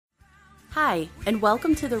Hi, and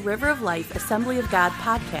welcome to the River of Life Assembly of God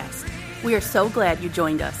podcast. We are so glad you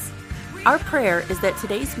joined us. Our prayer is that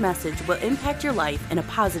today's message will impact your life in a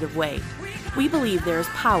positive way. We believe there is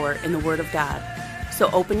power in the Word of God. So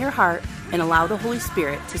open your heart and allow the Holy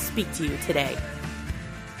Spirit to speak to you today.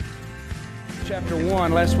 Chapter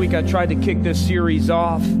 1, last week I tried to kick this series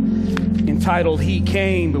off entitled He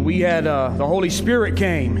Came, but we had the Holy Spirit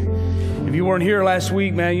came. If you weren't here last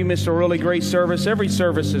week, man, you missed a really great service. Every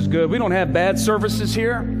service is good. We don't have bad services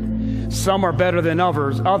here. Some are better than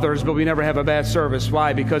others, but we never have a bad service.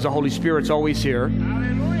 Why? Because the Holy Spirit's always here.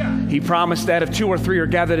 Hallelujah. He promised that if 2 or 3 are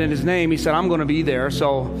gathered in His name, He said, I'm going to be there.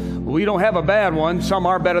 So we don't have a bad one. Some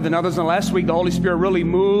are better than others. And last week, the Holy Spirit really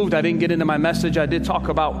moved. I didn't get into my message. I did talk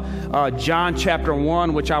about John chapter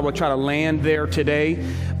 1, which I will try to land there today.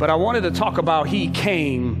 But I wanted to talk about He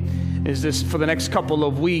came. Is this for the next couple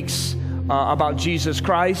of weeks? About Jesus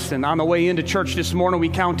Christ. And on the way into church this morning, we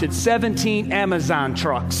counted 17 Amazon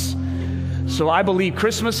trucks. So I believe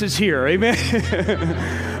Christmas is here. Amen.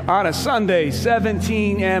 On a Sunday,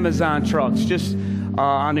 17 Amazon trucks just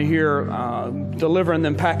on here delivering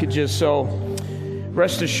them packages. So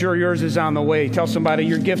rest assured yours is on the way. Tell somebody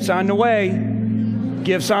your gift's on the way.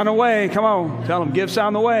 Gifts on the way. Come on. Tell them gifts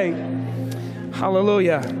on the way.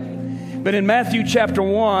 Hallelujah. But in Matthew chapter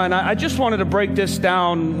 1, I just wanted to break this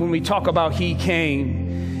down when we talk about He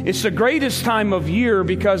came. It's the greatest time of year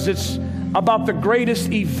because it's about the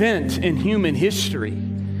greatest event in human history.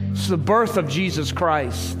 It's the birth of Jesus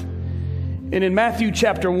Christ. And in Matthew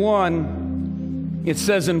chapter 1, it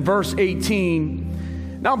says in verse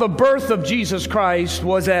 18, now the birth of Jesus Christ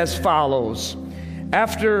was as follows.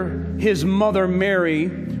 After His mother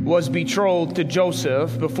Mary was betrothed to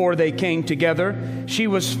Joseph, before they came together, she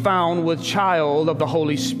was found with child of the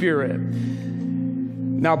Holy Spirit.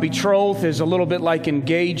 Now, betrothed is a little bit like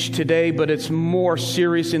engaged today, but it's more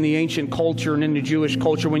serious in the ancient culture and in the Jewish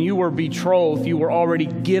culture. When you were betrothed, you were already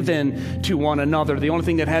given to one another. The only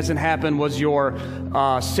thing that hasn't happened was your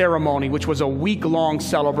ceremony, which was a week-long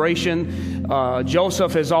celebration.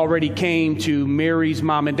 Joseph has already came to Mary's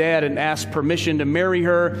mom and dad and asked permission to marry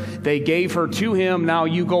her. They gave her to him. Now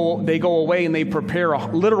they go away and they prepare a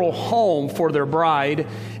literal home for their bride.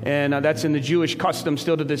 And that's in the Jewish custom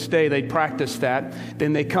still to this day. They practice that.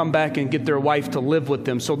 Then they come back and get their wife to live with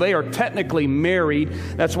them. So they are technically married.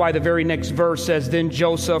 That's why the very next verse says, then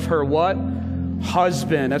Joseph, her what?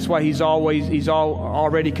 Husband. That's why he's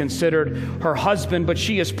already considered her husband, but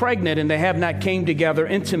she is pregnant and they have not came together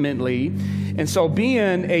intimately. And so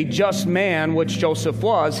being a just man, which Joseph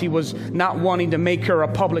was, he was not wanting to make her a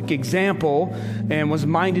public example and was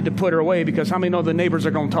minded to put her away, because how many know the neighbors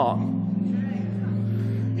are going to talk?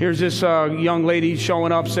 Here's this young lady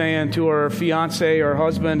showing up saying to her fiance or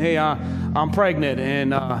husband, hey, I'm pregnant.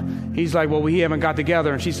 And he's like, well, we haven't got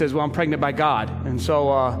together. And she says, well, I'm pregnant by God. And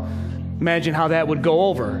so imagine how that would go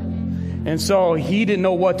over. And so he didn't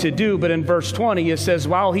know what to do. But in verse 20, it says,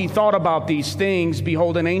 while he thought about these things,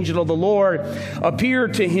 behold, an angel of the Lord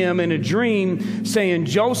appeared to him in a dream, saying,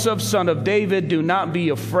 Joseph, son of David, do not be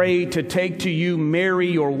afraid to take to you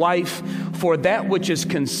Mary, your wife, for that which is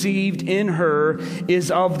conceived in her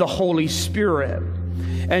is of the Holy Spirit.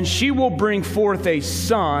 And she will bring forth a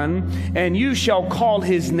son, and you shall call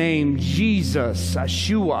his name Jesus,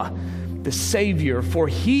 Yeshua, the Savior, for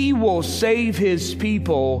he will save his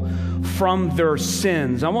people from their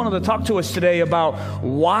sins. I wanted to talk to us today about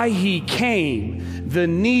why He came, the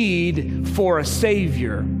need for a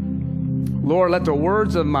Savior. Lord, let the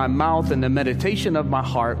words of my mouth and the meditation of my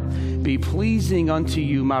heart be pleasing unto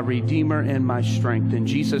you, my Redeemer and my strength. In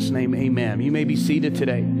Jesus' name, amen. You may be seated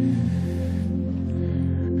today.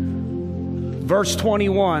 Verse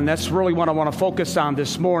 21, that's really what I want to focus on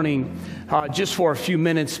this morning, just for a few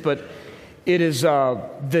minutes, but it is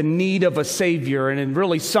the need of a Savior, and it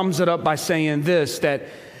really sums it up by saying this, that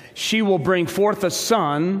she will bring forth a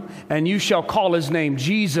son, and you shall call his name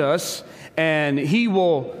Jesus, and he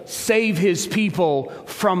will save his people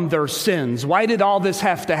from their sins. Why did all this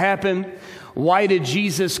have to happen? Why did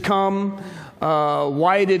Jesus come?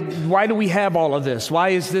 Why do we have all of this? Why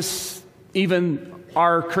is this even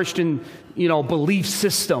our Christian belief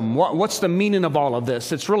system? What's the meaning of all of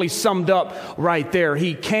this? It's really summed up right there.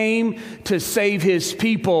 He came to save his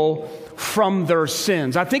people from their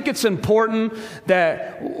sins. I think it's important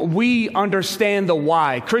that we understand the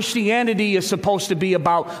why. Christianity is supposed to be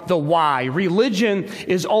about the why. Religion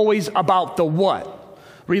is always about the what.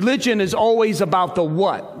 Religion is always about the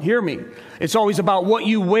what. Hear me. It's always about what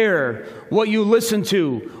you wear, what you listen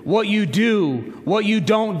to, what you do, what you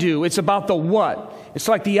don't do. It's about the what. It's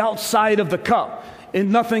like the outside of the cup.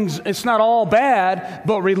 And it's not all bad,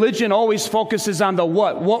 but religion always focuses on the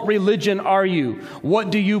what. What religion are you?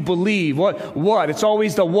 What do you believe? What? It's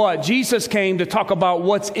always the what. Jesus came to talk about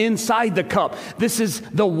what's inside the cup. This is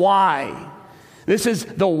the why. This is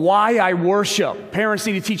the why I worship. Parents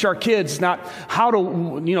need to teach our kids not how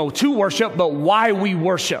to worship, but why we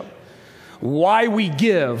worship. Why we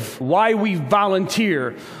give, why we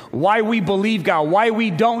volunteer, why we believe God, why we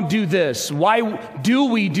don't do this, why do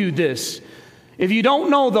we do this? If you don't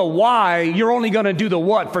know the why, you're only going to do the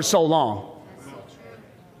what for so long.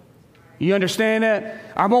 You understand that?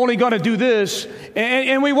 I'm only going to do this,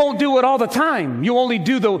 and we won't do it all the time. You only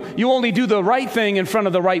do the right thing in front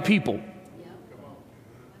of the right people.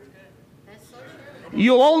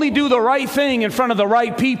 You'll only do the right thing in front of the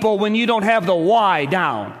right people when you don't have the why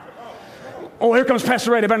down. Oh, here comes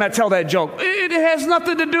Pastor Ray. I better not tell that joke. It has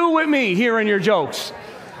nothing to do with me hearing your jokes.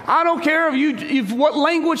 I don't care if what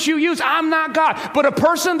language you use. I'm not God. But a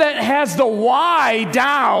person that has the why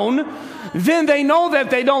down, then they know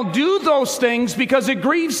that they don't do those things because it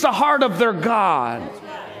grieves the heart of their God.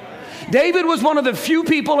 David was one of the few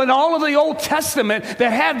people in all of the Old Testament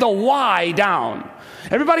that had the why down.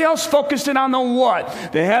 Everybody else focused in on the what.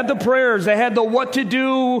 They had the prayers. They had the what to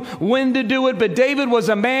do, when to do it. But David was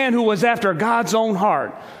a man who was after God's own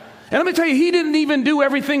heart. And let me tell you, he didn't even do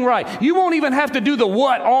everything right. You won't even have to do the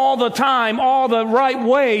what all the time, all the right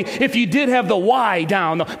way, if you did have the why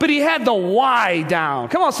down. But he had the why down.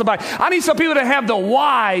 Come on, somebody. I need some people to have the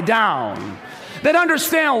why down. That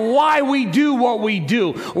understand why we do what we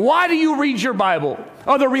do. Why do you read your Bible?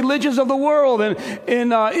 Other religions of the world, and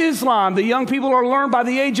in Islam, the young people are learned by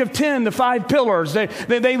the age of 10, the 5 pillars.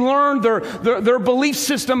 They learn their belief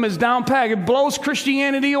system is down pat. It blows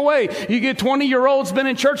Christianity away. You get 20-year-olds been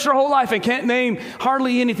in church their whole life and can't name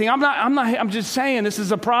hardly anything. I'm just saying this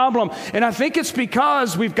is a problem. And I think it's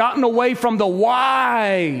because we've gotten away from the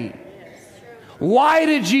why. Why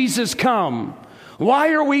did Jesus come? Why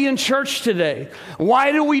are we in church today?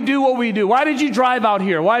 Why do we do what we do? Why did you drive out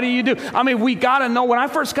here? Why do you do? I mean, we got to know. When I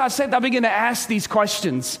first got saved, I began to ask these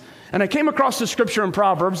questions. And I came across the scripture in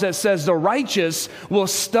Proverbs that says, the righteous will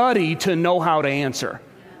study to know how to answer.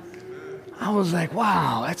 I was like,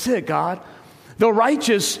 wow, that's it, God. The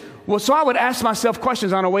righteous, so I would ask myself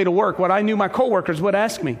questions on the way to work, what I knew my coworkers would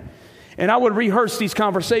ask me. And I would rehearse these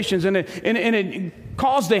conversations, and it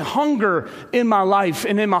caused a hunger in my life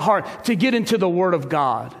and in my heart to get into the Word of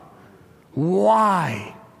God.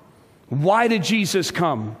 Why? Why did Jesus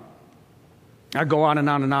come? I go on and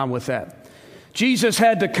on and on with that. Jesus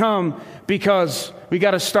had to come because we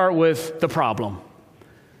got to start with the problem.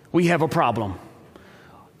 We have a problem.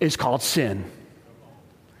 It's called sin.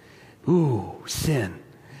 Ooh, sin.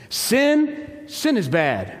 Sin is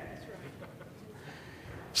bad.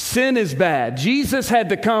 Sin is bad. Jesus had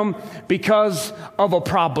to come because of a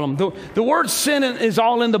problem. The word sin is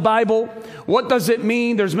all in the Bible. What does it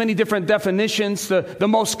mean? There's many different definitions. The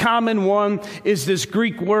most common one is this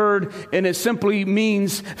Greek word, and it simply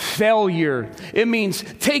means failure. It means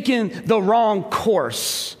taking the wrong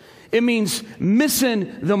course. It means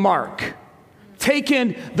missing the mark.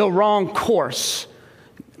 Taking the wrong course.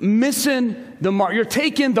 Missing the mark. You're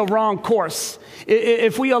taking the wrong course.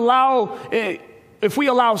 If we allow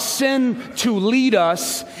sin to lead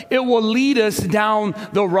us, it will lead us down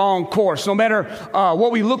the wrong course. No matter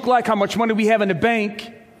what we look like, how much money we have in the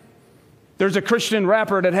bank. There's a Christian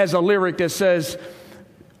rapper that has a lyric that says,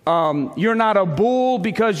 you're not a bull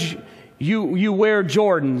because you wear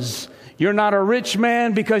Jordans. You're not a rich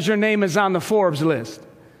man because your name is on the Forbes list.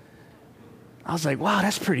 I was like, wow,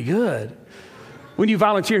 that's pretty good. When you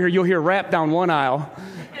volunteer here, you'll hear rap down one aisle.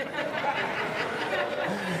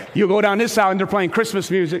 You'll go down this aisle and they're playing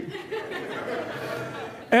Christmas music.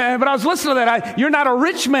 But I was listening to that. You're not a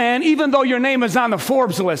rich man even though your name is on the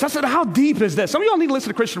Forbes list. I said, how deep is this? Some of y'all need to listen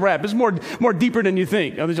to Christian rap. It's more deeper than you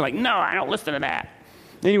think. Others are like, no, I don't listen to that.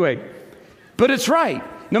 Anyway, but it's right.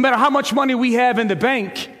 No matter how much money we have in the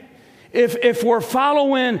bank, if we're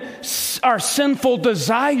following our sinful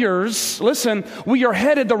desires, listen, we are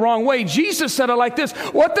headed the wrong way. Jesus said it like this: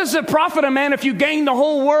 what does it profit a man if you gain the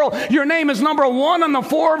whole world? Your name is number 1 on the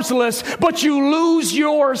Forbes list, but you lose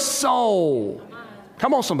your soul.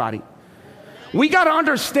 Come on, somebody. We got to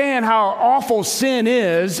understand how awful sin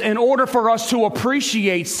is in order for us to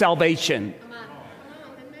appreciate salvation.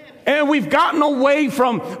 And we've gotten away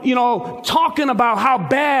from, talking about how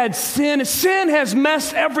bad sin is. Sin has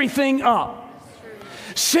messed everything up.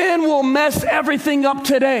 Sin will mess everything up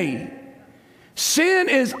today. Sin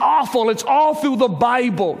is awful. It's all through the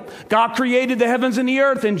Bible. God created the heavens and the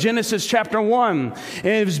earth in Genesis chapter 1. And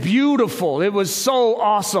it was beautiful. It was so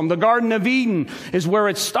awesome. The Garden of Eden is where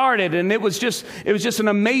it started. And it was just an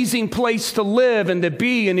amazing place to live and to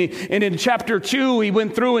be. And in chapter 2, he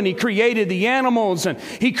went through and he created the animals and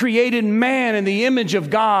he created man in the image of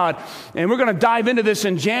God. And we're going to dive into this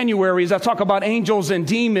in January as I talk about angels and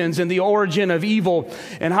demons and the origin of evil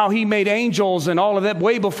and how he made angels and all of that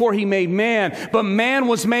way before he made man. But man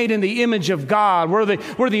was made in the image of God. We're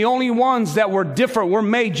the only ones that were different. We're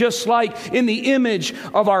made just like in the image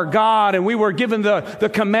of our God. And we were given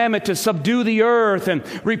the commandment to subdue the earth and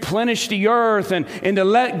replenish the earth and to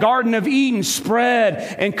let Garden of Eden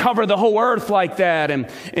spread and cover the whole earth like that.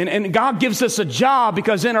 And God gives us a job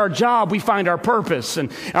because in our job we find our purpose.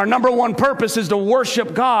 And our number one purpose is to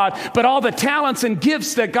worship God. But all the talents and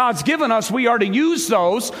gifts that God's given us, we are to use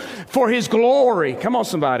those for His glory. Come on,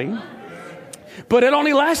 somebody. But it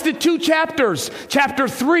only lasted 2 chapters. Chapter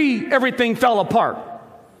 3, everything fell apart.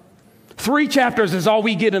 3 chapters is all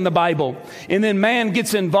we get in the Bible. And then man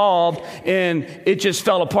gets involved and it just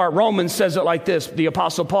fell apart. Romans says it like this. The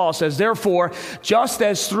Apostle Paul says, therefore, just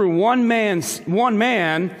as through one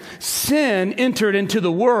man sin entered into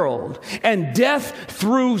the world, and death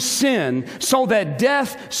through sin, so that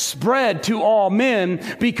death spread to all men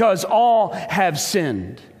because all have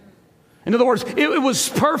sinned. In other words, it was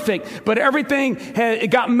perfect, but everything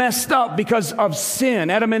it got messed up because of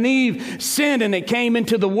sin. Adam and Eve sinned and it came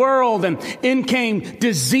into the world and in came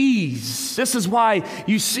disease. This is why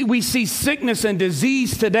we see sickness and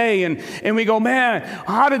disease today and we go, man,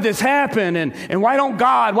 how did this happen? And why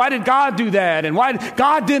did God do that? And why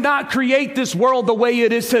God did not create this world the way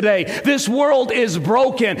it is today. This world is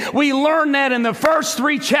broken. We learn that in the first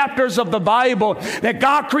 3 chapters of the Bible that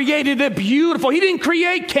God created it beautiful. He didn't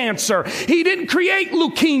create cancer. He didn't create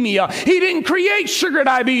leukemia. He didn't create sugar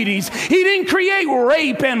diabetes. He didn't create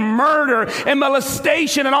rape and murder and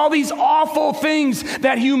molestation and all these awful things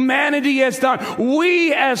that humanity has done.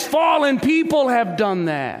 We as fallen people have done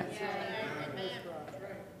that.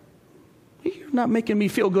 You're not making me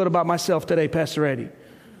feel good about myself today, Pastor Eddie.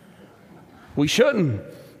 We shouldn't,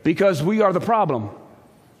 because we are the problem.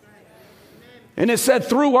 And it said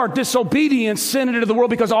through our disobedience, sin into the world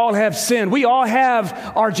because all have sinned. We all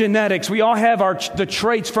have our genetics. We all have the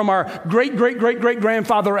traits from our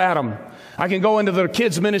great-great-great-great-grandfather Adam. I can go into the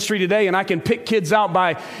kids' ministry today and I can pick kids out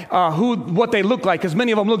by what they look like, because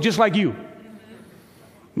many of them look just like you.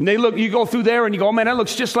 And you go through there and you go, oh man, that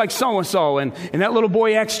looks just like so-and-so. And that little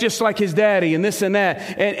boy acts just like his daddy and this and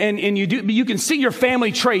that. And you can see your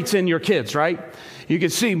family traits in your kids, right? You can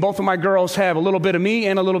see both of my girls have a little bit of me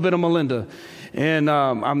and a little bit of Melinda. And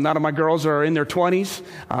none of my girls are in their 20s.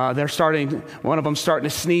 One of them's starting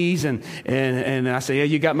to sneeze. And I say, yeah,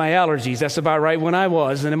 you got my allergies. That's about right when I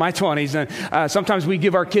was and in my 20s. And sometimes we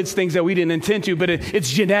give our kids things that we didn't intend to, but it's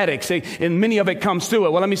genetics. And many of it comes through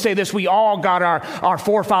it. Well, let me say this. We all got our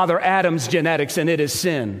forefather Adam's genetics, and it is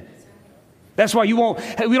sin. That's why we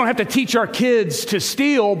don't have to teach our kids to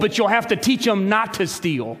steal, but you'll have to teach them not to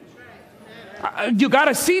steal. You got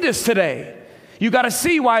to see this today. You got to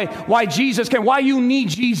see why Jesus came, why you need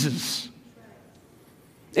Jesus.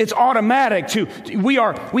 It's automatic we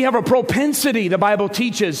have a propensity, the Bible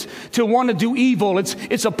teaches, to want to do evil.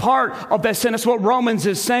 It's a part of that sin. That's what Romans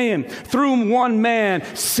is saying. Through one man,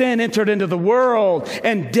 sin entered into the world,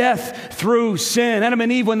 and death through sin. Adam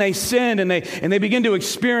and Eve, when they sinned and they began to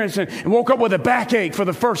experience and woke up with a backache for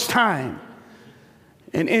the first time.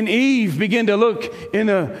 And Eve began to look in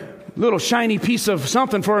a little shiny piece of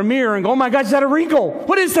something for a mirror and go, oh my God, is that a wrinkle?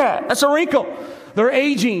 What is that? That's a wrinkle. They're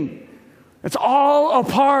aging. It's all a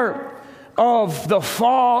part of the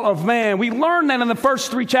fall of man. We learn that in the first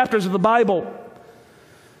 3 chapters of the Bible.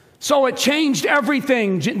 So it changed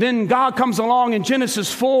everything. Then God comes along in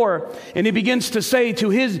Genesis 4 and he begins to say to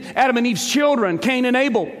his Adam and Eve's children, Cain and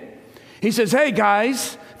Abel. He says, hey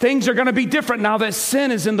guys, things are going to be different now that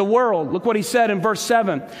sin is in the world. Look what he said in verse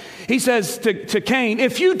 7. He says to Cain,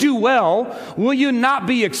 if you do well, will you not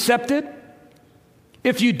be accepted?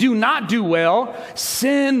 If you do not do well,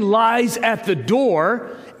 sin lies at the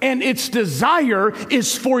door and its desire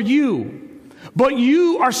is for you. But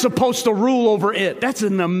you are supposed to rule over it. That's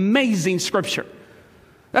an amazing scripture.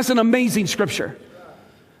 That's an amazing scripture.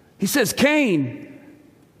 He says, Cain,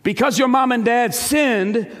 because your mom and dad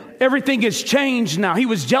sinned, everything has changed now. He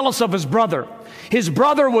was jealous of his brother. His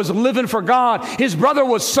brother was living for God. His brother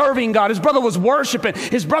was serving God. His brother was worshiping.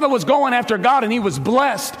 His brother was going after God, and he was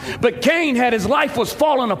blessed. But Cain his life was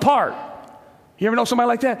falling apart. You ever know somebody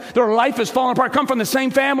like that? Their life is falling apart, come from the same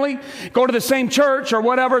family, go to the same church or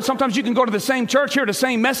whatever. Sometimes you can go to the same church, hear the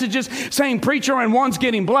same messages, same preacher, and one's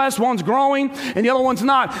getting blessed, one's growing, and the other one's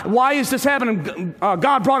not. Why is this happening?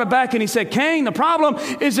 God brought it back and he said, Cain, the problem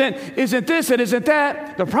isn't this, it isn't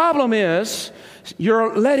that. The problem is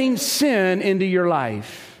you're letting sin into your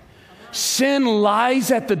life. Sin lies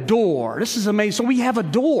at the door. This is amazing. So we have a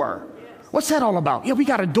door. What's that all about? Yeah, we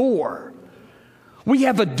got a door. We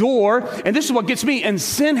have a door, and this is what gets me, and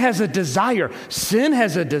sin has a desire. Sin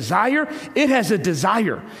has a desire. It has a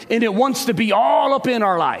desire, and it wants to be all up in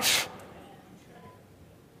our life.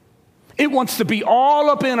 It wants to be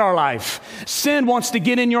all up in our life. Sin wants to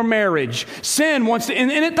get in your marriage. Sin wants to,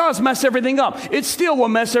 and it does mess everything up. It still will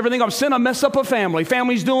mess everything up. Sin will mess up a family.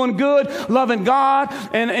 Family's doing good, loving God,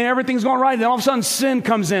 and everything's going right. And all of a sudden, sin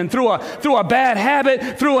comes in through a bad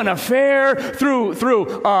habit, through an affair, through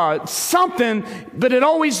something. But it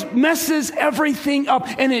always messes everything up,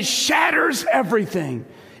 and it shatters everything.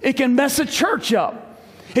 It can mess a church up.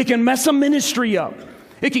 It can mess a ministry up.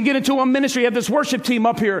 It can get into a ministry. You have this worship team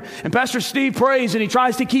up here, and Pastor Steve prays, and he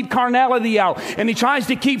tries to keep carnality out, and he tries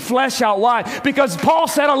to keep flesh out. Why? Because Paul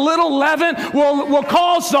said a little leaven will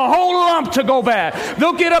cause the whole lump to go bad.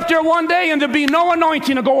 They'll get up there one day, and there'll be no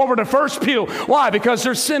anointing to go over the first pew. Why? Because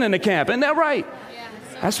there's sin in the camp. Isn't that right?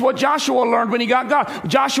 That's what Joshua learned when he got God.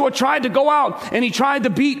 Joshua tried to go out, and he tried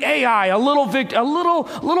to beat Ai, a little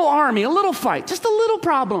army, a little fight, just a little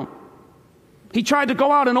problem. He tried to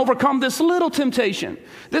go out and overcome this little temptation,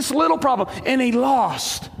 this little problem, and he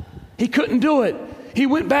lost. He couldn't do it. He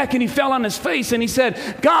went back and he fell on his face and he said,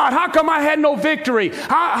 God, how come I had no victory?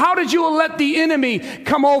 How did you let the enemy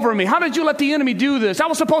come over me? How did you let the enemy do this? I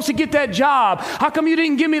was supposed to get that job. How come you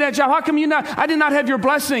didn't give me that job? How come I did not have your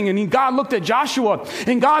blessing? And God looked at Joshua,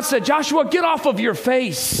 and God said, Joshua, get off of your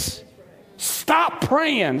face. Stop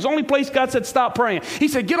praying. It's the only place God said stop praying. He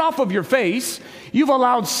said, get off of your face. You've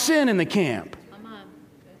allowed sin in the camp.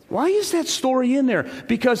 Why is that story in there?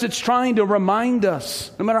 Because it's trying to remind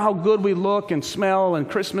us, no matter how good we look and smell and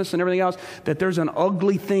Christmas and everything else, that there's an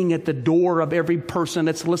ugly thing at the door of every person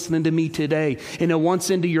that's listening to me today. And it wants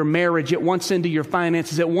into your marriage. It wants into your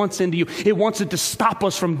finances. It wants into you. It wants it to stop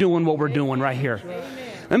us from doing what we're doing right here.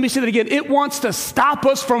 Let me say that again. It wants to stop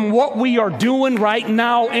us from what we are doing right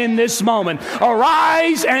now in this moment.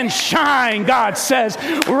 Arise and shine, God says.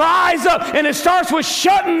 Rise up. And it starts with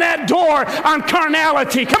shutting that door on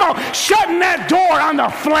carnality. Come on. Shutting that door on the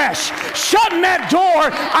flesh. Shutting that door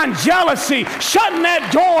on jealousy. Shutting that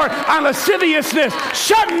door on lasciviousness.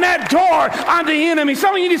 Shutting that door on the enemy.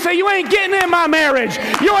 Some of you need to say, you ain't getting in my marriage.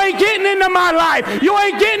 You ain't getting into my life. You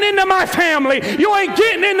ain't getting into my family. You ain't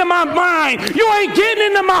getting into my mind. You ain't getting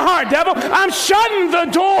into my heart, devil. I'm shutting the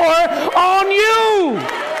door on you.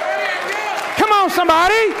 Come on,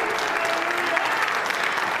 somebody.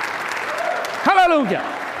 Hallelujah.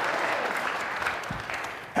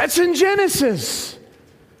 That's in Genesis.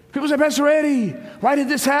 People say, Pastor Eddie, why did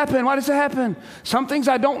this happen? Why does it happen? Some things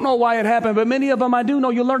I don't know why it happened, but many of them I do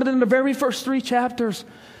know. You learned it in the very first 3 chapters.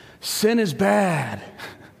 Sin is bad.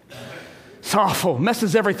 It's awful.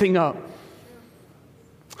 Messes everything up.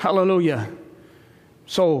 Hallelujah.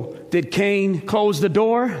 So, did Cain close the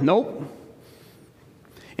door? Nope.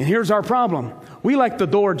 And here's our problem. We like the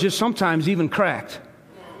door just sometimes even cracked.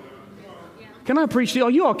 Can I preach to you?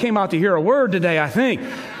 You all came out to hear a word today, I think.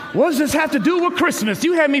 What does this have to do with Christmas?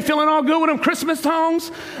 You had me feeling all good with them Christmas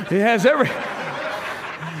tongues? It has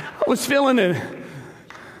I was feeling it.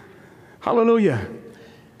 Hallelujah.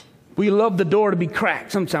 We love the door to be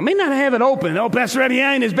cracked sometimes. May not have it open. Oh, Pastor Eddie,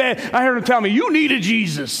 I ain't as bad. I heard him tell me, you needed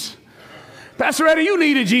Jesus. Pastor Eddie, you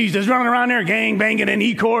needed Jesus, running around there gang banging in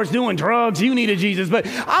E-course, doing drugs. You needed Jesus. But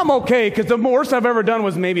I'm okay because the worst I've ever done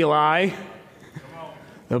was maybe lie.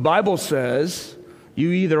 The Bible says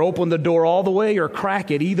you either open the door all the way or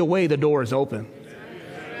crack it. Either way, the door is open.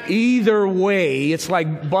 Either way, it's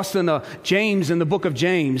like busting James in the book of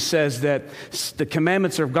James says that the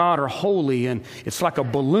commandments of God are holy, and it's like a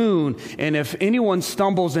balloon. And if anyone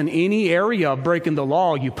stumbles in any area of breaking the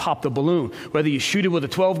law, you pop the balloon. Whether you shoot it with a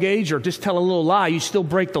 12 gauge or just tell a little lie, you still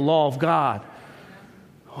break the law of God.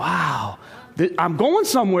 Wow. I'm going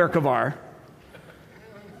somewhere, Kavar.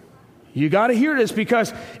 You got to hear this,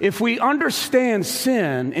 because if we understand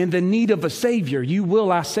sin and the need of a Savior, you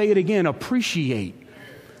will, I say it again, appreciate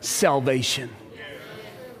salvation.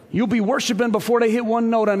 You'll be worshiping before they hit one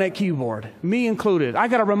note on that keyboard, me included. I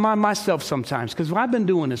got to remind myself sometimes, because I've been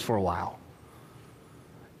doing this for a while.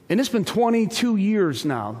 And it's been 22 years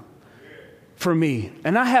now for me.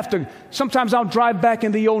 And I have to, sometimes I'll drive back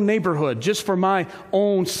in the old neighborhood just for my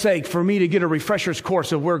own sake, for me to get a refresher's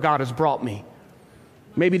course of where God has brought me.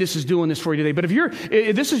 Maybe this is doing this for you today. But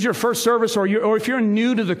if this is your first service, or if you're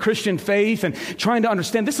new to the Christian faith and trying to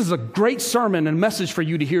understand, this is a great sermon and message for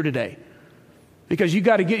you to hear today. Because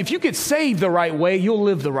if you get saved the right way, you'll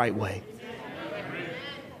live the right way.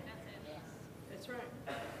 That's right.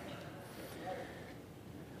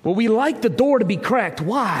 Well, we like the door to be cracked.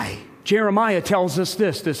 Why? Jeremiah tells us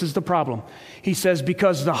this. This is the problem. He says,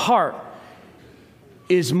 because the heart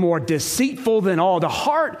is more deceitful than all. The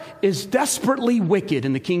heart is desperately wicked.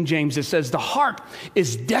 In the King James, it says, the heart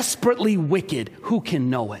is desperately wicked. Who can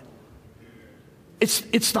know it?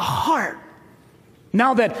 It's the heart.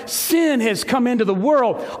 Now that sin has come into the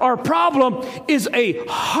world, our problem is a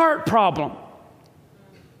heart problem.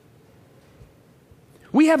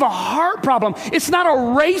 We have a heart problem. It's not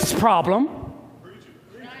a race problem.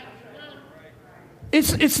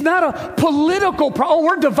 It's not a political problem. Oh,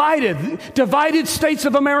 we're divided states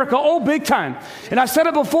of America. Oh, big time. And I said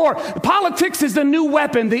it before. Politics is the new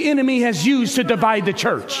weapon the enemy has used to divide the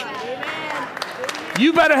church.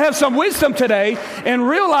 You better have some wisdom today and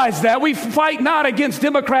realize that we fight not against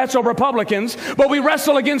Democrats or Republicans, but we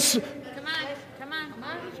wrestle against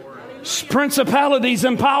principalities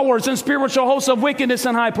and powers and spiritual hosts of wickedness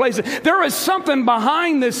in high places. There is something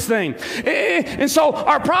behind this thing. And so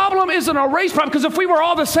our problem isn't a race problem, because if we were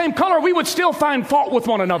all the same color, we would still find fault with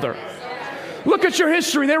one another. Look at your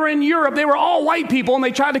history. They were in Europe. They were all white people, and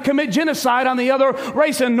they tried to commit genocide on the other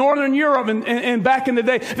race in Northern Europe and back in the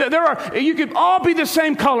day. You could all be the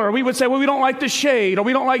same color. We would say, well, we don't like the shade, or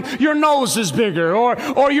we don't like your nose is bigger,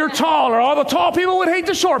 or you're taller. All the tall people would hate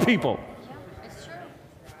the short people.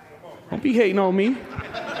 Don't be hating on me.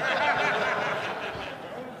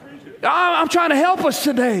 I'm trying to help us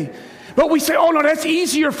today. But we say, oh, no, that's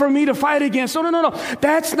easier for me to fight against. No.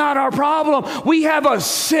 That's not our problem. We have a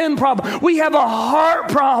sin problem. We have a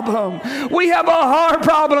heart problem. We have a heart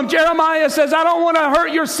problem. Jeremiah says, I don't want to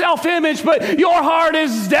hurt your self-image, but your heart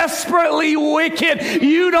is desperately wicked.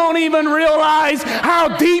 You don't even realize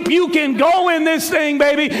how deep you can go in this thing,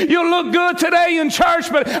 baby. You look good today in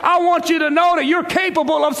church, but I want you to know that you're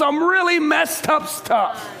capable of some really messed up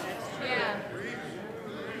stuff.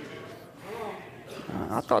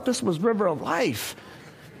 I thought this was River of Life.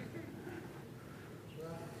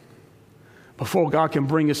 Before God can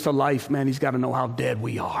bring us to life, man, he's got to know how dead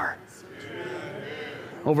we are.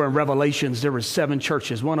 Over in Revelations, there were 7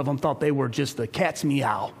 churches. One of them thought they were just the cat's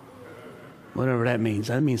meow. Whatever that means.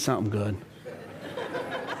 That means something good.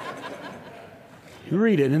 You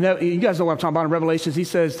read it, and you guys know what I'm talking about in Revelations. He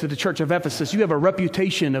says to the church of Ephesus, you have a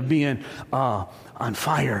reputation of being on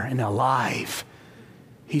fire and alive.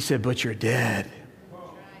 He said, but you're dead.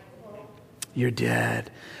 You're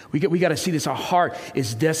dead. We got to see this. Our heart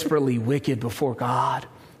is desperately wicked before God.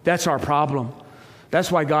 That's our problem.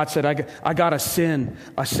 That's why God said, I got to send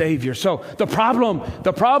a Savior. So the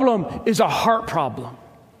problem is a heart problem.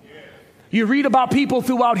 You read about people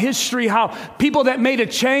throughout history, how people that made a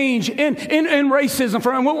change in racism.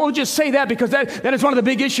 And we'll just say that because that is one of the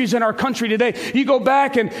big issues in our country today. You go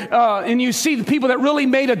back and you see the people that really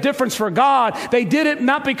made a difference for God. They did it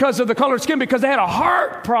not because of the color of skin, because they had a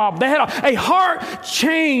heart problem. They had a heart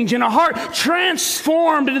change and a heart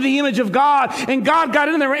transformed into the image of God. And God got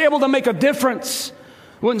in there and were able to make a difference.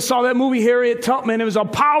 Went and saw that movie, Harriet Tubman. It was a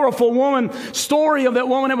powerful story of that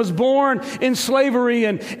woman that was born in slavery,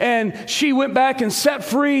 and she went back and set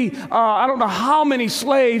free I don't know how many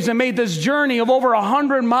slaves, and made this journey of over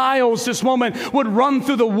 100 miles. This woman would run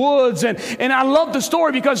through the woods, and I love the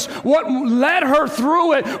story because what led her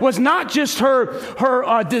through it was not just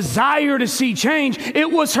her desire to see change.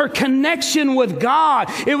 It was her connection with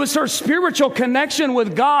God. It was her spiritual connection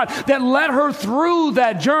with God that led her through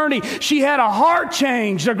that journey. She had a heart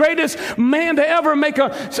change. The greatest man to ever make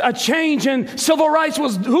a change in civil rights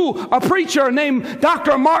was who? A preacher named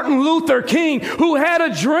Dr. Martin Luther King, who had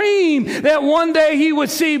a dream that one day he would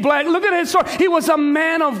see black. Look at his story. He was a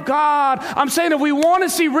man of God. I'm saying if we want to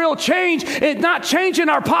see real change, it's not changing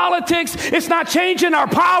our politics. It's not changing our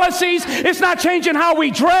policies. It's not changing how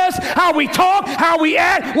we dress, how we talk, how we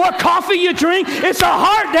act, what coffee you drink. It's a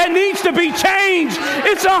heart that needs to be changed.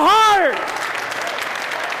 It's a heart.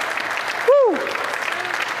 Woo.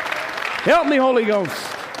 Help me, Holy Ghost.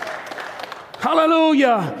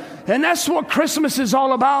 Hallelujah. And that's what Christmas is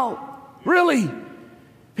all about, really.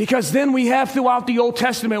 Because then we have throughout the Old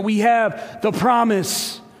Testament, we have the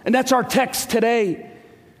promise. And that's our text today.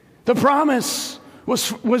 The promise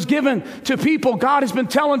was given to people. God has been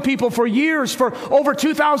telling people for years, for over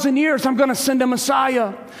 2,000 years, I'm going to send a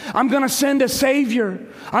Messiah. I'm going to send a Savior.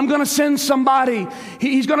 I'm going to send somebody.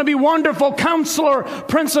 He's going to be Wonderful Counselor,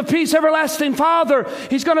 Prince of Peace, Everlasting Father.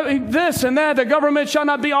 He's going to be this and that. The government shall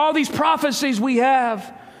not be. All these prophecies we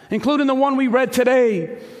have, including the one we read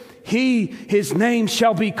today. His name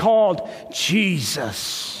shall be called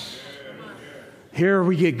Jesus. Here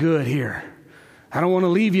we get good here. I don't want to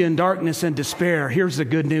leave you in darkness and despair. Here's the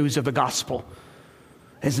good news of the gospel.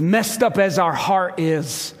 As messed up as our heart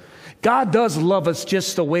is, God does love us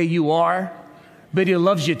just the way you are, but He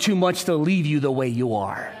loves you too much to leave you the way you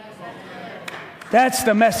are. That's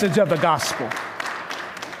the message of the gospel.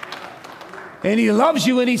 And He loves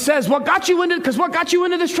you, and He says, what got you into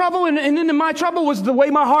this trouble and into my trouble was the way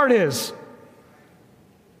my heart is.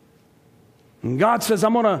 And God says,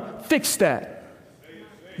 I'm going to fix that.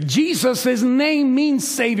 Jesus, His name means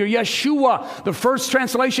Savior. Yeshua, the first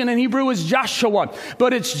translation in Hebrew is Joshua,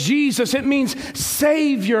 but it's Jesus. It means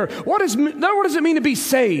Savior. What does it mean to be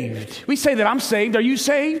saved? We say that I'm saved. Are you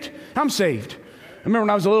saved? I'm saved. I remember when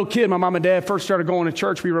I was a little kid, my mom and dad first started going to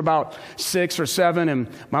church. We were about 6 or 7, and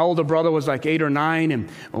my older brother was like 8 or 9. And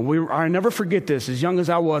I never forget this. As young as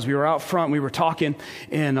I was, we were out front. We were talking,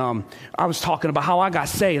 and I was talking about how I got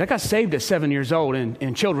saved. I got saved at 7 years old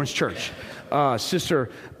in children's church.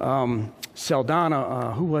 Sister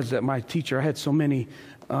Saldana, who was that? My teacher. I had so many.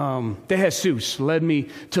 De Jesus led me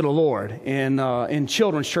to the Lord in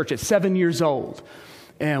children's church at 7 years old.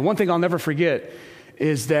 And one thing I'll never forget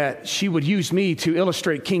is that she would use me to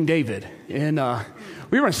illustrate King David. And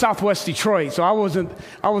we were in Southwest Detroit, so I was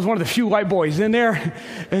one of the few white boys in there.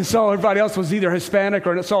 And so everybody else was either Hispanic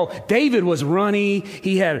or, so David was runny.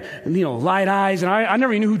 He had, light eyes. And I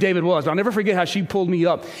never knew who David was. I'll never forget how she pulled me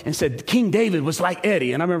up and said, King David was like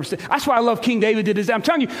Eddie. And I remember, that's why I love King David did his. I'm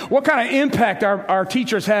telling you, what kind of impact our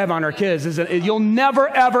teachers have on our kids is that you'll never,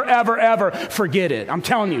 ever, ever, ever forget it. I'm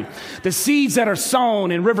telling you, the seeds that are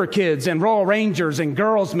sown in River Kids and Royal Rangers and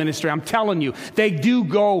girls ministry, I'm telling you, they do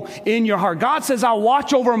go in your heart. God says, I'll watch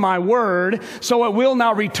over my word so it will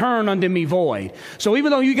not return unto me void. So even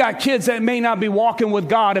though you got kids that may not be walking with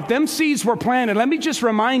God, if them seeds were planted, let me just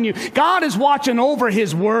remind you, God is watching over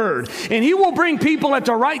His word, and He will bring people at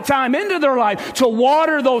the right time into their life to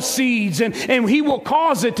water those seeds, and He will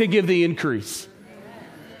cause it to give the increase.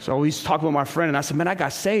 So he's talking with my friend, and I said, man, I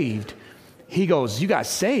got saved. He goes, you got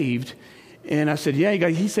saved? And I said, yeah.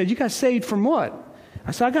 He said, you got saved from what?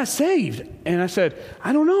 I said, I got saved. And I said,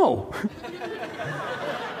 I don't know.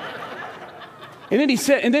 And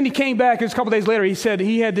then he came back, a couple days later, he said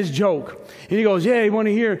he had this joke. And he goes, yeah, you want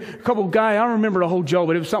to hear a couple guys, I don't remember the whole joke,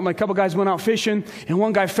 but it was something like a couple guys went out fishing, and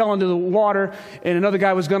one guy fell into the water, and another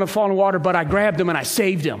guy was going to fall in the water, but I grabbed him and I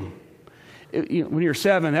saved him. When you're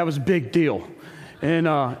 7, that was a big deal. And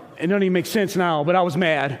it doesn't even make sense now, but I was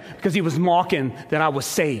mad because he was mocking that I was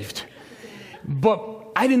saved. But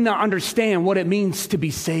I did not understand what it means to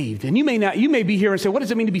be saved. And you may be here and say, what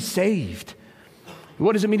does it mean to be saved?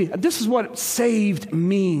 What does it mean? This is what saved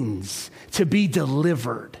means, to be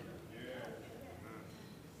delivered.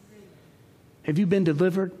 Have you been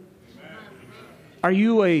delivered?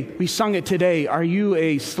 We sung it today, are you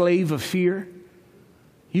a slave of fear?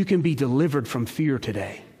 You can be delivered from fear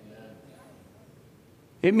today.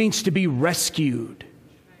 It means to be rescued.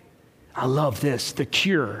 I love this, the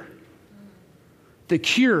cure. The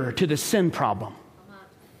cure to the sin problem.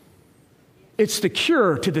 It's the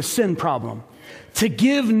cure to the sin problem. To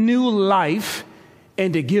give new life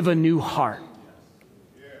and to give a new heart.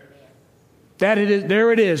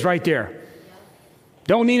 There it is right there.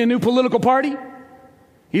 Don't need a new political party.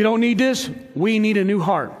 You don't need this. We need a new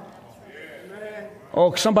heart.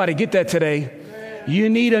 Oh, somebody get that today. You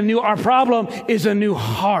need our problem is a new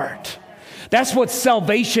heart. That's what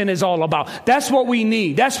salvation is all about. That's what we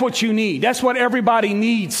need. That's what you need. That's what everybody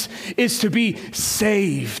needs, is to be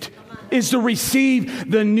saved, is to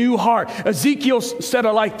receive the new heart. Ezekiel said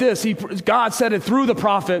it like this. God said it through the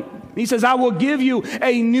prophet. He says, I will give you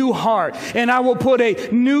a new heart, and I will put a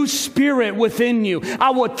new spirit within you.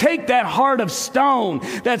 I will take that heart of stone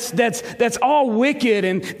that's all wicked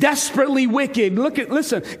and desperately wicked.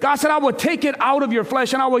 Listen, God said, I will take it out of your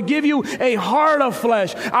flesh, and I will give you a heart of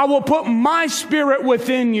flesh. I will put my spirit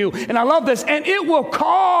within you. And I love this. And it will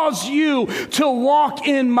cause you to walk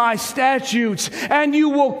in my statutes, and you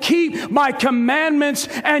will keep my commandments,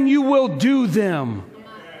 and you will do them.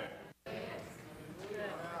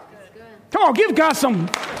 Come on, give God some.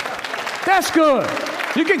 That's good.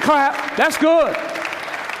 You can clap. That's good.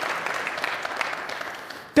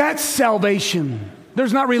 That's salvation.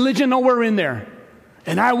 There's not religion nowhere in there.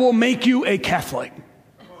 And I will make you a Catholic.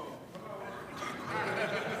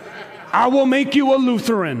 I will make you a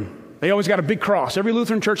Lutheran. They always got a big cross. Every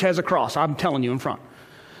Lutheran church has a cross. I'm telling you in front.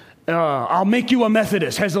 I'll make you a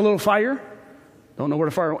Methodist. Has a little fire. Don't know where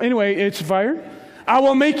the fire. Anyway, it's a fire. I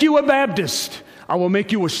will make you a Baptist. I will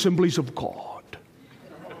make you Assemblies of God.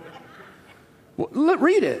 Well,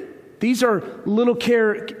 read it. These are little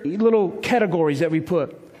categories that we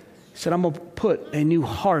put. He said, I'm going to put a new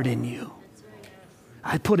heart in you.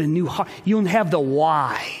 I put a new heart. You'll have the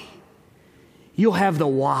why. You'll have the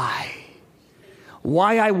why.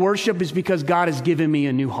 Why I worship is because God has given me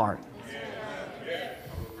a new heart.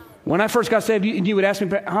 When I first got saved, you would ask me,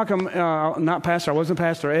 how come, not pastor, I wasn't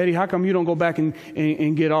pastor, Eddie, how come you don't go back and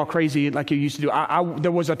get all crazy like you used to do?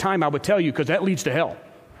 There was a time I would tell you because that leads to hell.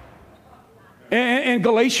 And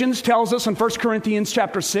Galatians tells us in 1 Corinthians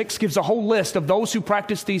chapter 6, gives a whole list of those who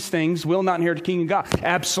practice these things will not inherit the kingdom of God.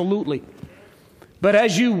 Absolutely. But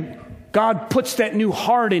as God puts that new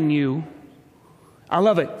heart in you, I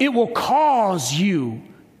love it. It will cause you.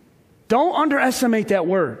 Don't underestimate that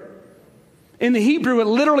word. In the Hebrew, it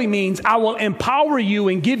literally means I will empower you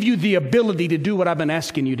and give you the ability to do what I've been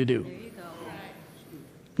asking you to do.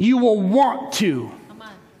 You will want to.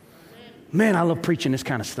 Man, I love preaching this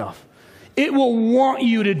kind of stuff. It will want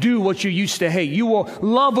you to do what you used to hate. You will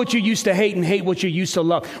love what you used to hate and hate what you used to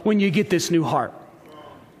love when you get this new heart.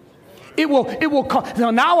 It will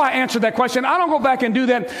call. Now I answer that question. I don't go back and do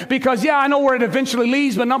that because, I know where it eventually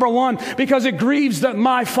leads, but number one, because it grieves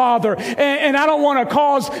my Father. And I don't want to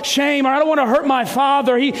cause shame, or I don't want to hurt my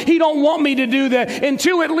Father. He don't want me to do that. And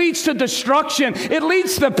two, it leads to destruction. It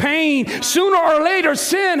leads to pain. Sooner or later,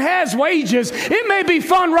 sin has wages. It may be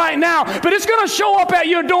fun right now, but it's going to show up at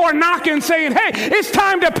your door knocking, saying, hey, it's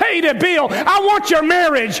time to pay the bill. I want your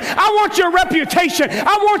marriage. I want your reputation.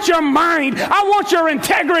 I want your mind. I want your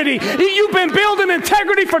integrity. You've been building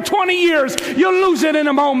integrity for 20 years. You'll lose it in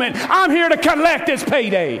a moment. I'm here to collect this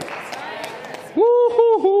payday.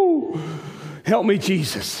 Woo-hoo-hoo. Help me,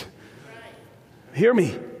 Jesus. Hear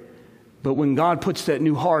me. But when God puts that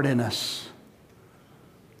new heart in us,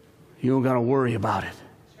 you don't got to worry about it.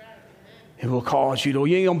 It will cause you to,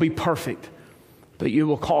 you ain't going to be perfect, but it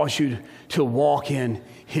will cause you to walk in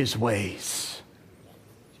His ways.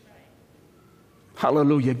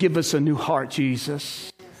 Hallelujah. Give us a new heart,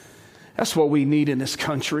 Jesus. That's what we need in this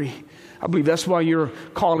country. I believe that's why you're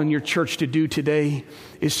calling your church to do today,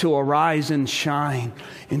 is to arise and shine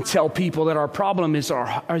and tell people that our problem is our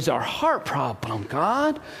heart problem,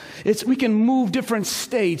 God. We can move different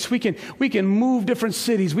states. We can move different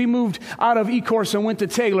cities. We moved out of Ecorse and went to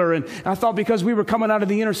Taylor, and I thought because we were coming out of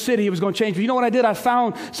the inner city, it was going to change. But you know what I did? I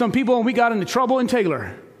found some people and we got into trouble in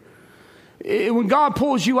Taylor. When God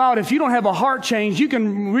pulls you out, if you don't have a heart change, you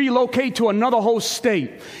can relocate to another whole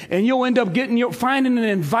state, and you'll end up finding an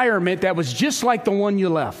environment that was just like the one you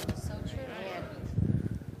left. So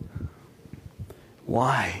true.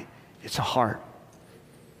 Why? It's a heart.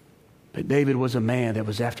 But David was a man that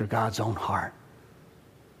was after God's own heart.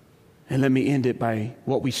 And let me end it by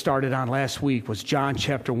what we started on last week, was John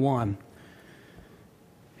chapter 1.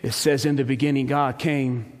 It says, in the beginning God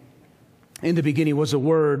came. In the beginning was a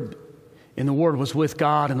Word. And the Word was with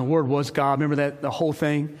God, and the Word was God. Remember that, the whole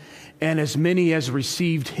thing? And as many as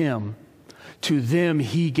received Him, to them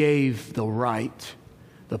He gave the right,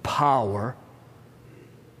 the power,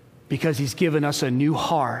 because He's given us a new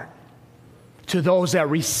heart. To those that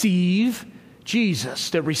receive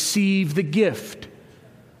Jesus, that receive the gift.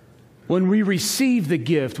 When we receive the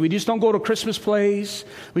gift, we just don't go to Christmas plays.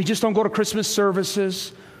 We just don't go to Christmas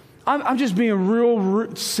services. I'm just being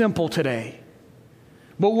real simple today.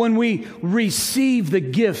 But when we receive the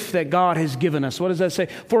gift that God has given us, what does that say?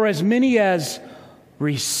 For as many as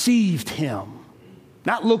received Him,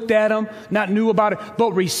 not looked at Him, not knew about it,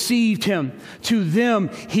 but received Him, to them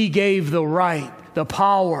He gave the right, the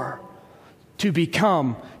power to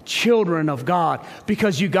become children of God,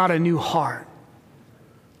 because you got a new heart.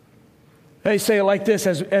 They say it like this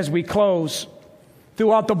as we close.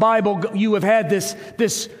 Throughout the Bible, you have had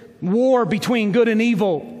this war between good and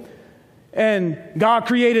evil. And God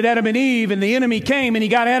created Adam and Eve, and the enemy came and he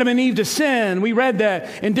got Adam and Eve to sin. We read that,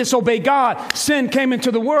 and disobey God. Sin came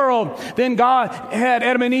into the world. Then God had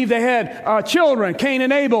Adam and Eve, they had children, Cain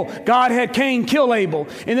and Abel. God had Cain kill Abel.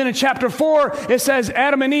 And then in chapter 4, it says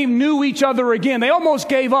Adam and Eve knew each other again. They almost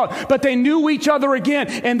gave up, but they knew each other again.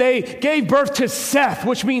 And they gave birth to Seth,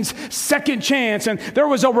 which means second chance. And there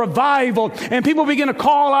was a revival, and people began to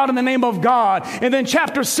call out in the name of God. And then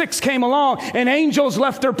chapter 6 came along, and angels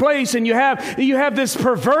left their place, and you have this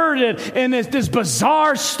perverted and this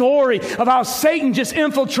bizarre story of how Satan just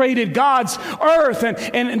infiltrated God's earth,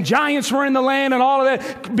 and giants were in the land, and all of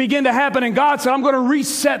that began to happen. And God said, I'm going to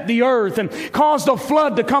reset the earth, and caused a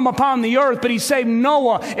flood to come upon the earth. But he saved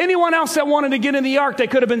Noah. Anyone else that wanted to get in the ark, they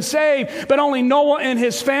could have been saved, but only Noah and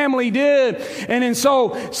his family did. And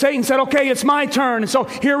so Satan said, okay, it's my turn. And so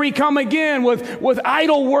here we come again with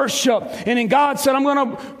idol worship. And then God said, I'm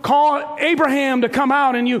going to call Abraham to come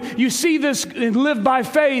out, and you see this and live by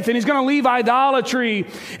faith, and he's going to leave idolatry.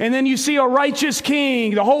 And then you see a righteous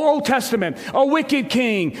king, the whole Old Testament, a wicked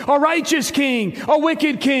king, a righteous king, a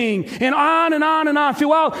wicked king, and on and on and on.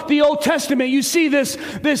 Throughout the Old Testament, you see this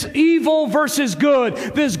evil versus good,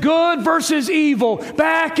 this good versus evil,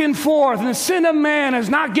 back and forth. And the sin of man is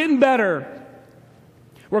not getting better.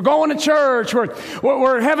 We're going to church.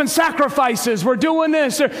 We're having sacrifices. We're doing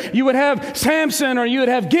this. Or you would have Samson, or you would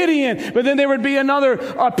have Gideon. But then there would be another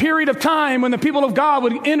period of time when the people of God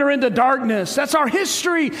would enter into darkness. That's our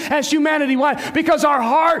history as humanity. Why? Because our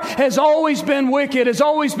heart has always been wicked, has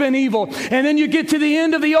always been evil. And then you get to the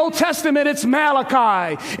end of the Old Testament, it's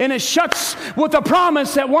Malachi. And it shuts with the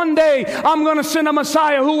promise that one day I'm going to send a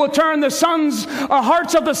Messiah who will turn the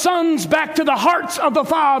hearts of the sons back to the hearts of the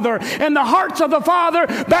Father, and the hearts of the Father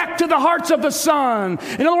back to the hearts of the Son.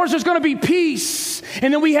 In other words, there's going to be peace.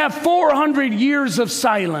 And then we have 400 years of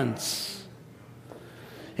silence.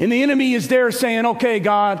 And the enemy is there saying, okay,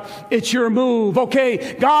 God, it's your move.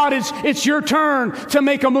 Okay, God, it's your turn to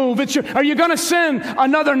make a move. Are you going to send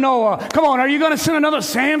another Noah? Come on, are you going to send another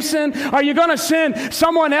Samson? Are you going to send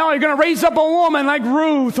someone else? Are you going to raise up a woman like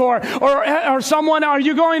Ruth or someone? Are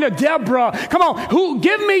you going to Deborah? Come on,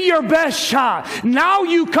 give me your best shot. Now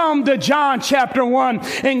you come to John chapter 1,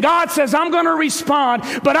 and God says, I'm going to respond,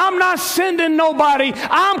 but I'm not sending nobody.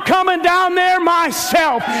 I'm coming down there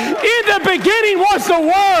myself. In the beginning was the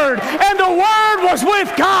Word. And the Word was with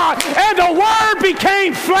God, and the Word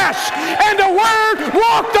became flesh, and the Word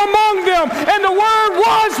walked among them, and the Word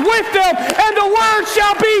was with them, and the Word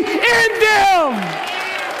shall be in them.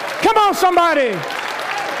 Come on, somebody.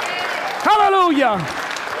 Hallelujah.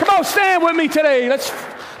 Come on, stand with me today.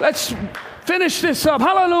 Let's finish this up.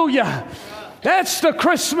 Hallelujah. That's the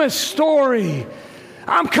Christmas story.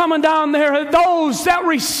 I'm coming down there. Those that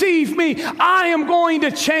receive me, I am going to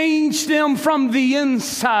change them from the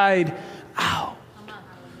inside out.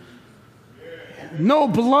 No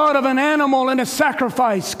blood of an animal in a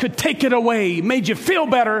sacrifice could take it away. It made you feel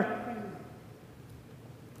better.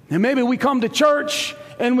 And maybe we come to church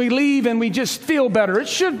and we leave and we just feel better. It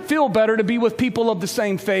should feel better to be with people of the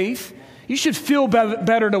same faith. You should feel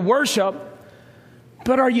better to worship.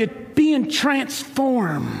 But are you being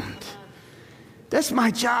transformed? That's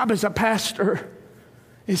my job as a pastor,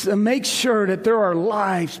 is to make sure that there are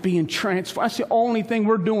lives being transformed. That's the only thing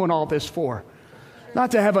we're doing all this for.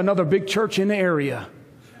 Not to have another big church in the area.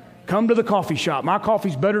 Come to the coffee shop. My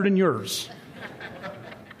coffee's better than yours.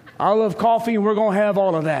 I love coffee, and we're going to have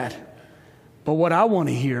all of that. But what I want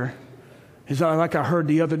to hear is, like I heard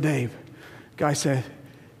the other day, a guy said,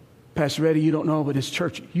 Pastor Eddie, you don't know, but this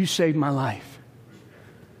church, you saved my life.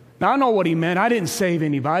 Now, I know what he meant. I didn't save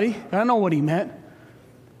anybody. I know what he meant.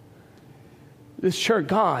 This church,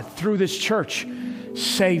 God, through this church,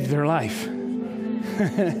 saved their life.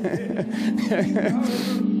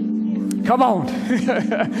 Come on.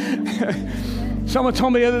 Someone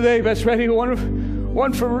told me the other day, Pastor Eddie,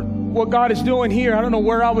 one for what God is doing here, I don't know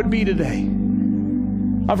where I would be today.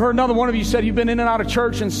 I've heard another one of you said you've been in and out of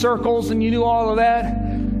church in circles and you knew all of that.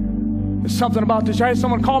 There's something about this. I had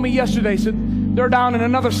someone call me yesterday, said they're down in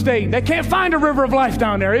another state. They can't find a river of life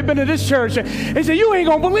down there. They've been to this church. They said, you ain't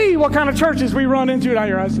going to believe what kind of churches we run into down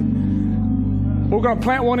here. I said, we're going to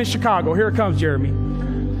plant one in Chicago. Here it comes, Jeremy.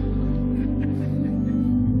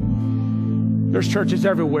 There's churches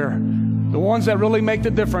everywhere. The ones that really make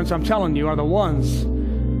the difference, I'm telling you, are the ones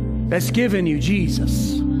that's giving you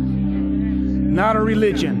Jesus. Not a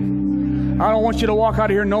religion. I don't want you to walk out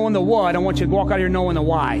of here knowing the what. I want you to walk out of here knowing the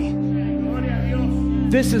why.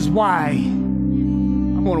 This is why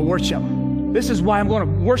I'm going to worship. This is why I'm going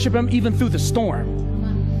to worship Him even through the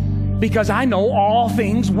storm. Because I know all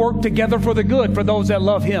things work together for the good for those that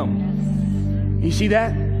love Him. You see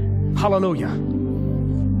that? Hallelujah.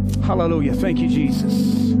 Hallelujah. Thank you,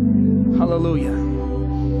 Jesus. Hallelujah.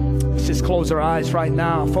 Let's just close our eyes right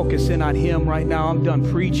now. Focus in on Him right now. I'm done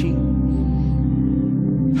preaching.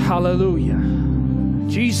 Hallelujah.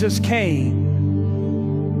 Jesus came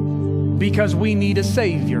because we need a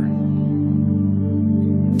Savior.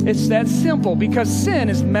 It's that simple, because sin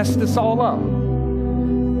has messed us all up.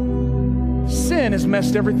 Sin has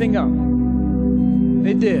messed everything up.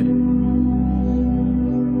 It did.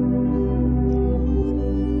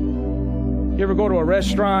 You ever go to a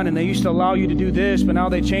restaurant and they used to allow you to do this, but now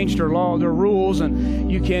they changed their rules,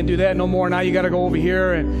 and you can't do that no more. Now you got to go over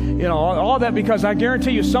here, and you know all that because I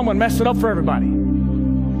guarantee you someone messed it up for everybody. You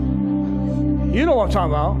know what I'm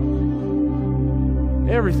talking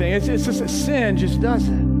about. Everything. It's just a sin just does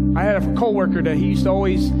it. I had a coworker that he used to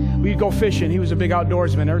always, we'd go fishing. He was a big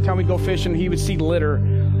outdoorsman. Every time we'd go fishing, he would see litter.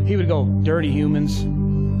 He would go, dirty humans.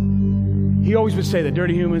 He always would say that,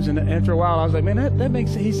 dirty humans. And after a while, I was like, man, that makes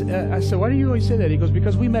sense. I said, why do you always say that? He goes,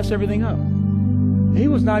 because we mess everything up. He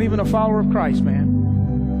was not even a follower of Christ,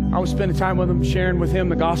 man. I was spending time with him, sharing with him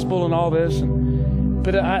the gospel and all this.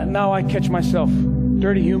 But now I catch myself,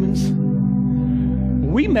 dirty humans.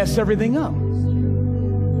 We mess everything up.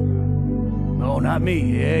 No, not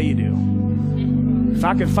me. Yeah, you do. If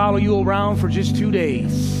I could follow you around for just 2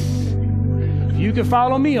 days, if you could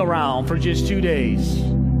follow me around for just 2 days,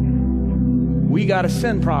 we got a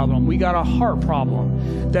sin problem. We got a heart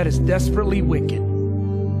problem that is desperately wicked.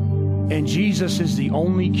 And Jesus is the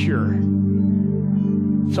only cure.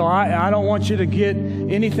 So I don't want you to get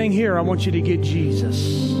anything here. I want you to get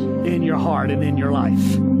Jesus in your heart and in your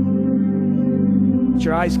life. With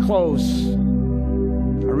your eyes closed.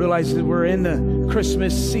 I realize that we're in the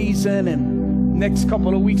Christmas season, and next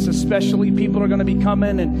couple of weeks especially, people are going to be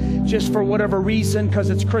coming, and just for whatever reason, because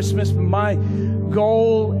it's Christmas, my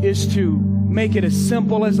goal is to make it as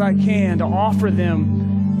simple as I can to offer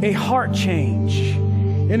them a heart change.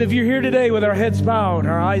 And if you're here today with our heads bowed,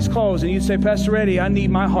 our eyes closed, and you say, Pastor Eddie, I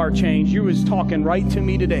need my heart change, you was talking right to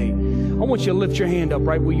me today. I want you to lift your hand up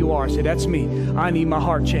right where you are. Say, that's me. I need my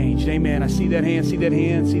heart changed. Amen. I see that hand, see that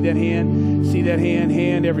hand, see that hand, see that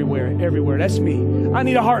hand everywhere, everywhere. That's me. I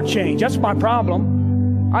need a heart change. That's my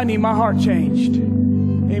problem. I need my heart changed.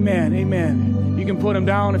 Amen, amen. You can put them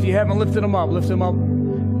down. If you haven't lifted them up, lift them up.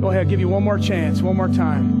 Go ahead, give you one more chance, one more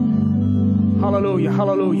time. Hallelujah,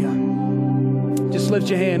 hallelujah. Just lift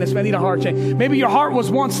your hand. I need a heart change. Maybe your heart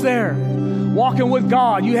was once there, walking with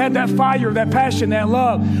God. You had that fire, that passion, that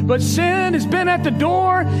love. But sin has been at the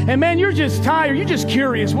door, and man, you're just tired. You're just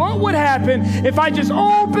curious. What would happen if I just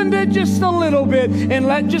opened it just a little bit and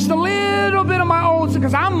let just a little bit of my old,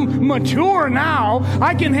 because I'm mature now.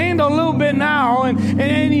 I can handle a little bit now.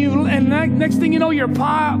 And next thing you know, your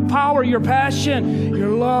power, your passion, your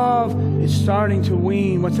love is starting to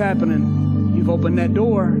wane. What's happening? You've opened that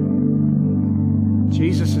door.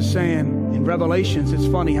 Jesus is saying in Revelations, it's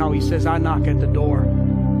funny how he says, I knock at the door.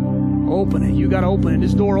 Open it. You got to open it.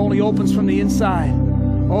 This door only opens from the inside.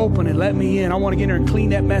 Open it. Let me in. I want to get in there and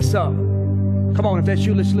clean that mess up. Come on, if that's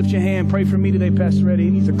you, let's lift your hand. Pray for me today, Pastor Eddie. He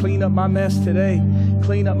needs to clean up my mess today.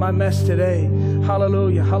 Clean up my mess today.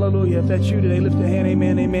 Hallelujah, hallelujah. If that's you today, lift a hand.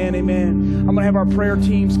 Amen, amen, amen. I'm going to have our prayer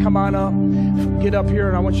teams come on up. Get up here,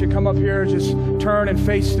 and I want you to come up here. Just turn and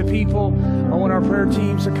face the people. I want our prayer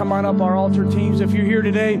teams to come on up, our altar teams. If you're here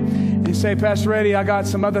today and say, Pastor Eddie, I got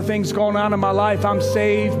some other things going on in my life. I'm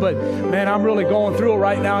saved, but man, I'm really going through it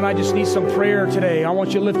right now, and I just need some prayer today. I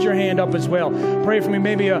want you to lift your hand up as well. Pray for me,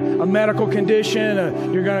 maybe a medical condition.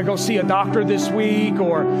 You're going to go see a doctor this week,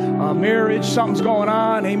 or marriage, something's going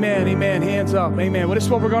on. Amen, amen. Hands up. Amen. Well, this is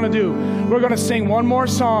what we're going to do. We're going to sing one more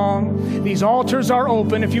song. These altars are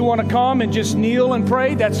open. If you want to come and just kneel and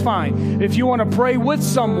pray, that's fine. If you want to pray with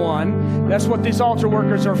someone, that's what these altar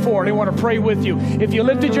workers are for. They want to pray with you. If you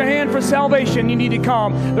lifted your hand for salvation, you need to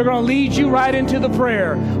come. They're going to lead you right into the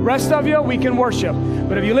prayer. Rest of you, we can worship.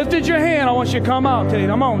 But if you lifted your hand, I want you to come out today.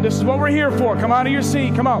 Come on. This is what we're here for. Come out of your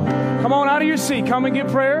seat. Come on. Come on out of your seat. Come and get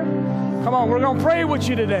prayer. Come on. We're going to pray with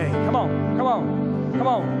you today. Come on. Come on. Come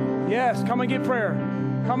on. Yes. Come and get prayer.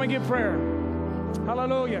 Come and get prayer.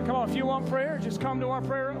 Hallelujah. Come on. If you want prayer, just come to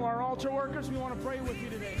our altar workers. We want to pray with you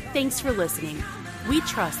today. Thanks for listening. We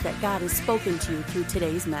trust that God has spoken to you through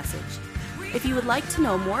today's message. If you would like to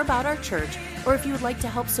know more about our church, or if you would like to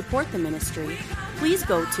help support the ministry, please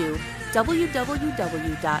go to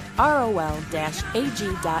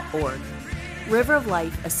www.rol-ag.org. River of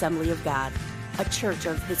Life Assembly of God, a church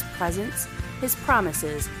of His presence, His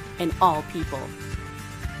promises, and all people.